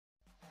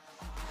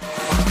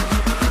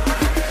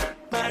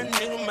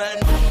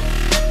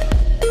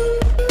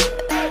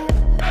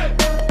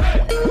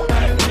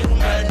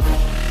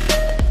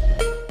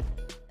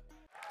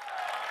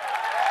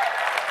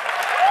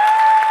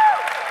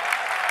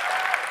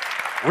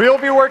We'll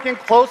be working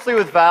closely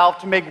with Valve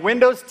to make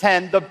Windows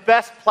 10 the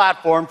best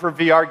platform for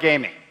VR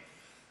gaming.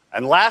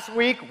 And last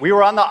week, we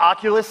were on the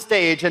Oculus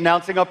stage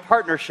announcing a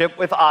partnership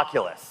with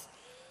Oculus.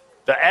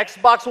 The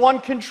Xbox One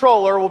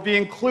controller will be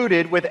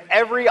included with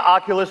every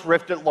Oculus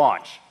Rift at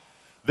launch.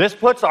 This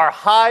puts our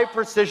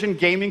high-precision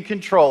gaming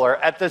controller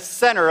at the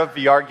center of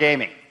VR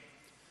gaming.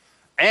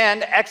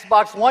 And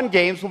Xbox One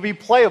games will be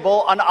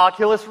playable on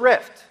Oculus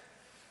Rift.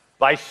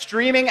 By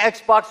streaming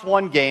Xbox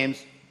One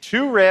games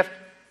to Rift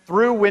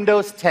through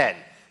Windows 10,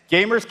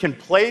 gamers can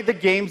play the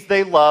games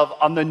they love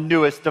on the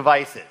newest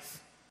devices.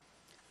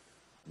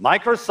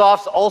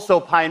 Microsoft's also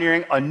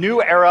pioneering a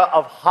new era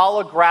of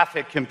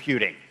holographic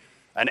computing,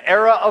 an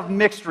era of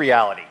mixed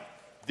reality,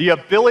 the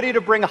ability to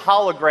bring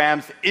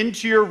holograms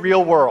into your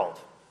real world.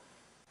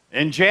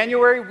 In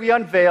January, we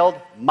unveiled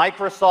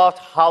Microsoft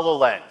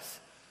HoloLens,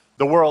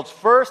 the world's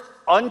first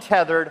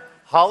untethered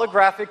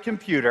holographic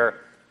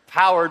computer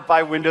powered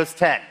by Windows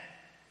 10.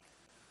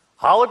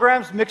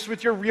 Holograms mixed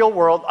with your real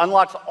world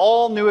unlocks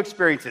all new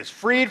experiences,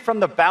 freed from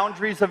the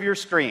boundaries of your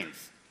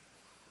screens.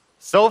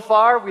 So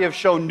far, we have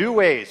shown new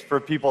ways for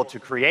people to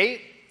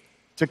create,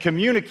 to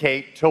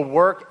communicate, to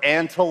work,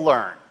 and to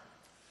learn.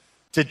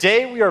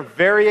 Today, we are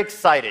very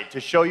excited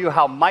to show you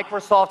how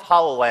Microsoft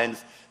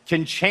HoloLens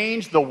can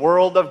change the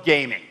world of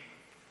gaming.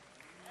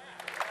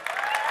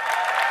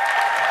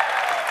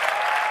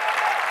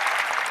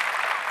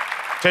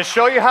 To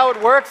show you how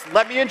it works,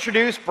 let me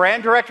introduce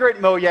Brand Director at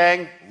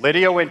Mojang,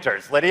 Lydia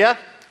Winters. Lydia?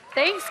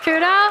 Thanks,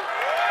 Kuda.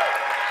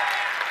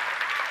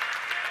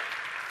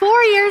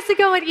 4 years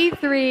ago at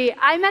E3,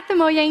 I met the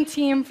Mojang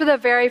team for the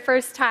very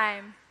first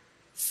time.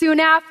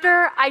 Soon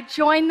after, I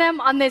joined them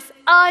on this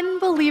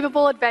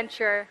unbelievable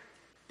adventure.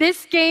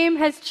 This game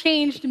has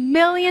changed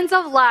millions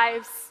of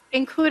lives,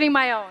 including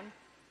my own.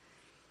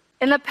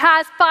 In the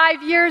past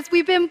 5 years,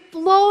 we've been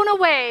blown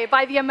away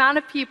by the amount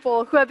of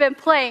people who have been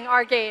playing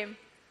our game.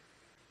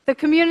 The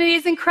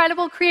community's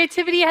incredible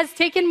creativity has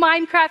taken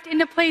Minecraft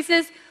into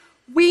places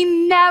we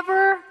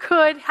never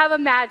could have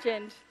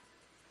imagined.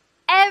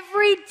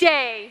 Every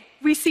day,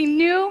 we see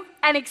new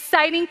and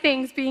exciting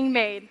things being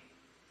made.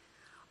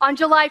 On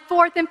July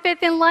 4th and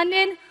 5th in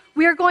London,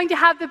 we are going to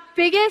have the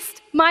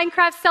biggest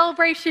Minecraft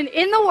celebration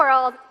in the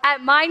world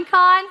at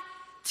Minecon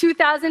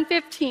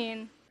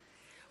 2015.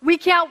 We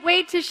can't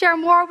wait to share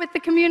more with the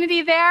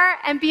community there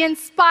and be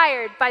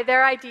inspired by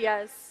their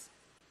ideas.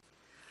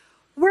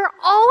 We're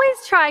always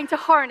trying to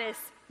harness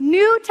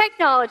new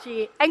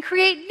technology and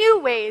create new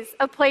ways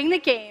of playing the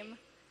game.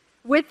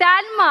 With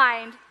that in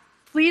mind,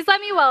 please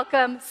let me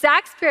welcome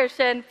Zach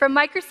Pearson from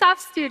Microsoft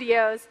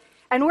Studios,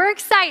 and we're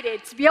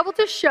excited to be able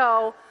to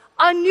show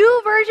a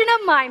new version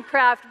of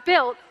Minecraft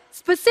built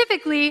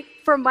specifically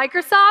for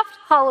Microsoft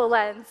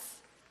HoloLens.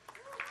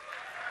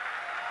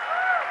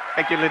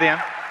 Thank you,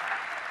 Lydia.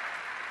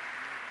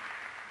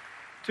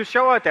 To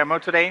show our demo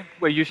today,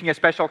 we're using a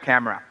special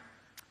camera.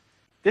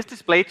 This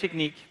display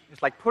technique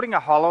is like putting a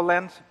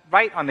HoloLens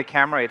right on the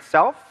camera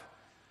itself,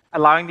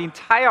 allowing the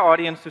entire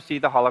audience to see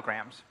the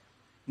holograms.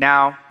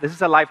 Now, this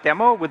is a live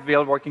demo with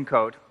real working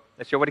code.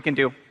 Let's show what it can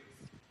do.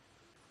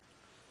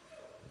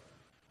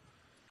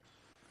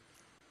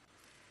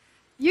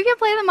 You can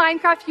play the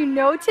Minecraft you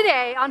know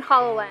today on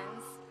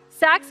HoloLens.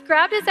 Sax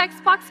grabbed his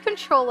Xbox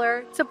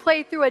controller to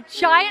play through a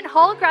giant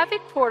holographic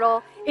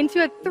portal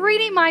into a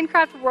 3D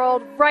Minecraft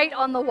world right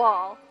on the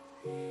wall.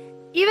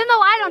 Even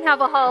though I don't have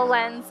a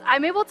HoloLens,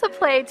 I'm able to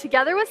play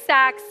together with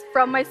Sax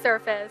from my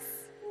Surface.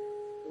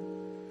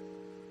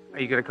 Are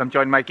you going to come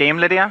join my game,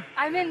 Lydia?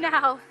 I'm in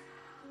now.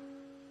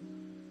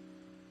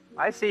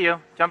 I see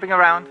you, jumping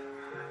around.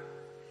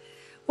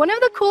 One of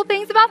the cool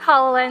things about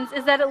HoloLens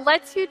is that it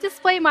lets you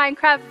display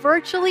Minecraft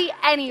virtually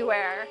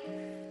anywhere.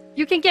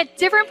 You can get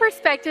different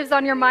perspectives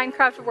on your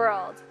Minecraft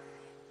world.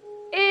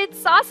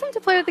 It's awesome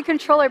to play with the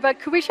controller, but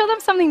could we show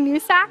them something new,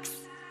 Sax?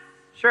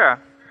 Sure.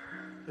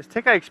 Let's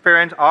take our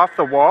experience off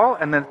the wall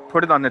and then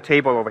put it on the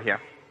table over here.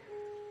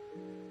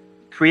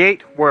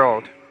 Create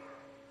world.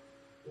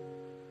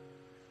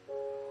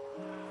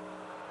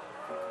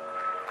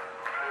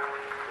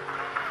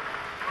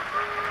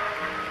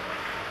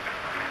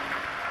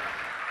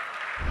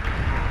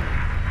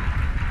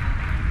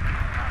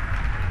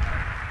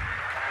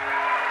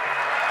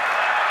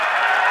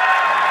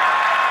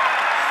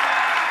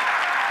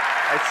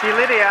 I see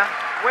Lydia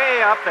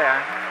way up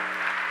there.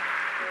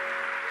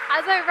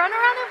 As I run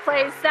around and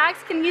play,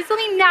 Sax can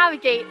easily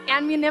navigate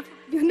and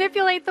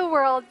manipulate the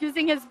world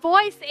using his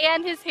voice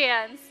and his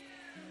hands.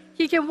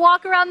 He can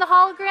walk around the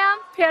hologram,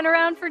 pan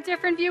around for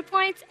different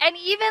viewpoints, and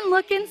even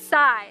look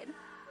inside.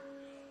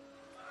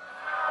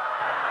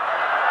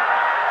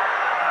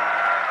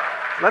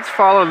 Let's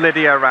follow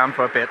Lydia around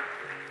for a bit.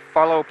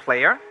 Follow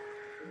player.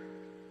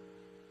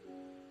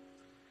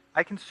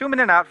 I can zoom in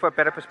and out for a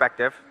better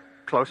perspective.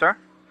 Closer.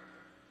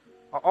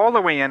 Or all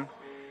the way in.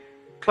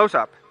 Close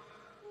up.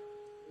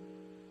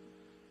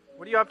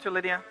 What are you up to,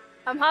 Lydia?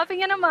 I'm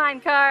hopping in a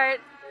minecart.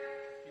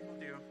 People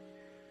do.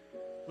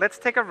 Let's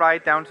take a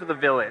ride down to the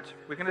village.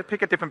 We're going to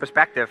pick a different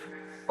perspective.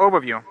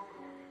 Overview.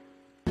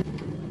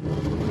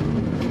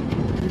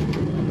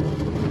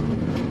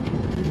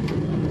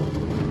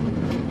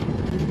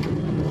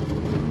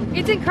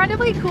 It's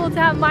incredibly cool to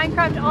have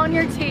Minecraft on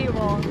your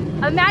table.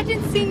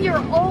 Imagine seeing your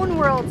own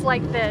worlds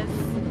like this.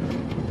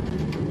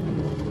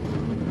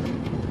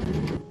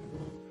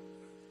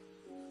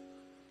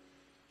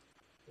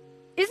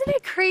 Isn't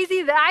it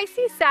crazy that I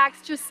see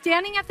Sax just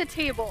standing at the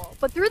table,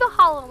 but through the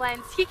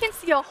HoloLens, he can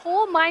see a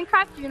whole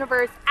Minecraft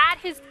universe at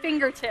his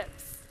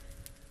fingertips.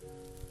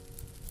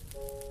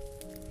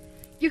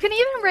 You can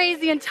even raise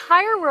the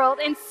entire world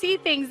and see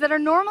things that are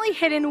normally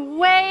hidden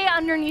way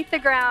underneath the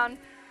ground.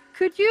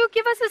 Could you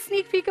give us a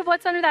sneak peek of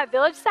what's under that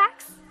village,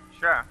 Sax?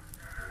 Sure.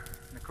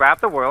 Grab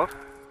the world,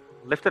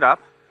 lift it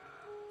up,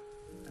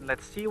 and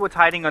let's see what's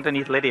hiding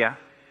underneath Lydia.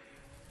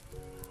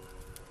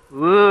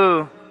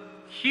 Ooh,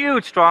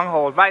 huge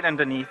stronghold right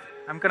underneath.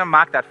 I'm gonna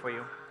mark that for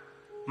you.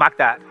 Mark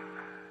that.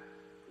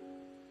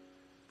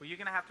 But you're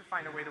gonna have to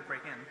find a way to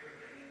break in.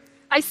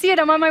 I see it,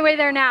 I'm on my way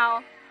there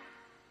now.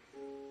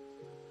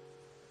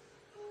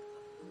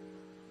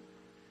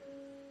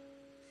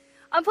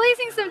 I'm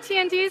placing some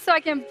TNT so I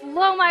can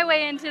blow my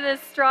way into this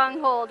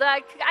stronghold.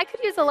 I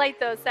could use a light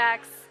though,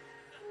 Sax.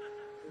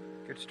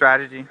 Good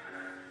strategy.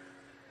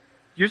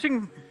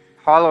 Using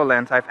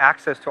HoloLens, I have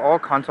access to all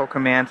console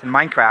commands in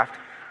Minecraft,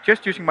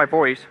 just using my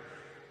voice.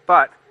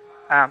 But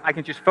I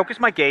can just focus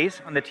my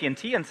gaze on the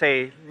TNT and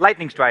say,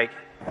 lightning strike.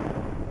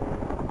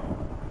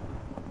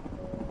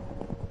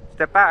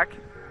 Step back.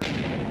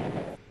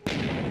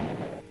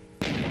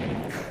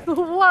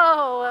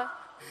 Whoa!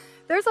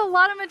 There's a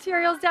lot of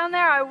materials down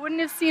there I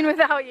wouldn't have seen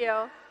without you.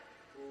 Well,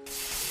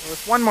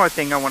 there's one more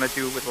thing I want to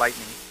do with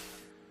lightning.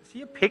 I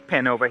see a pig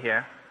pen over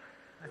here.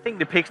 I think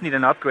the pigs need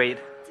an upgrade.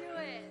 Do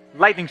it.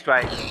 Lightning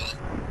strike.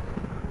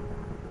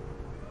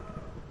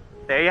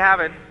 There you have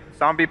it.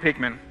 Zombie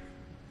pigmen.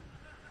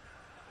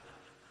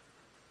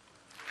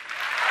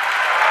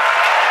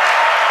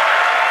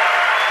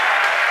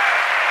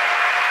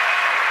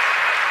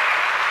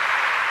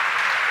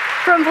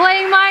 From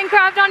playing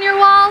Minecraft on your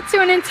wall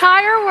to an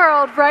entire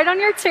world right on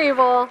your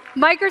table,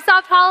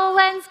 Microsoft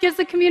HoloLens gives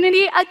the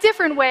community a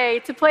different way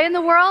to play in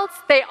the worlds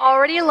they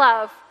already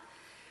love.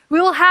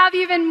 We will have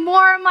even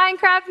more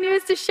Minecraft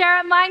news to share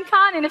at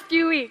Minecon in a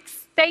few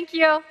weeks. Thank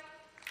you.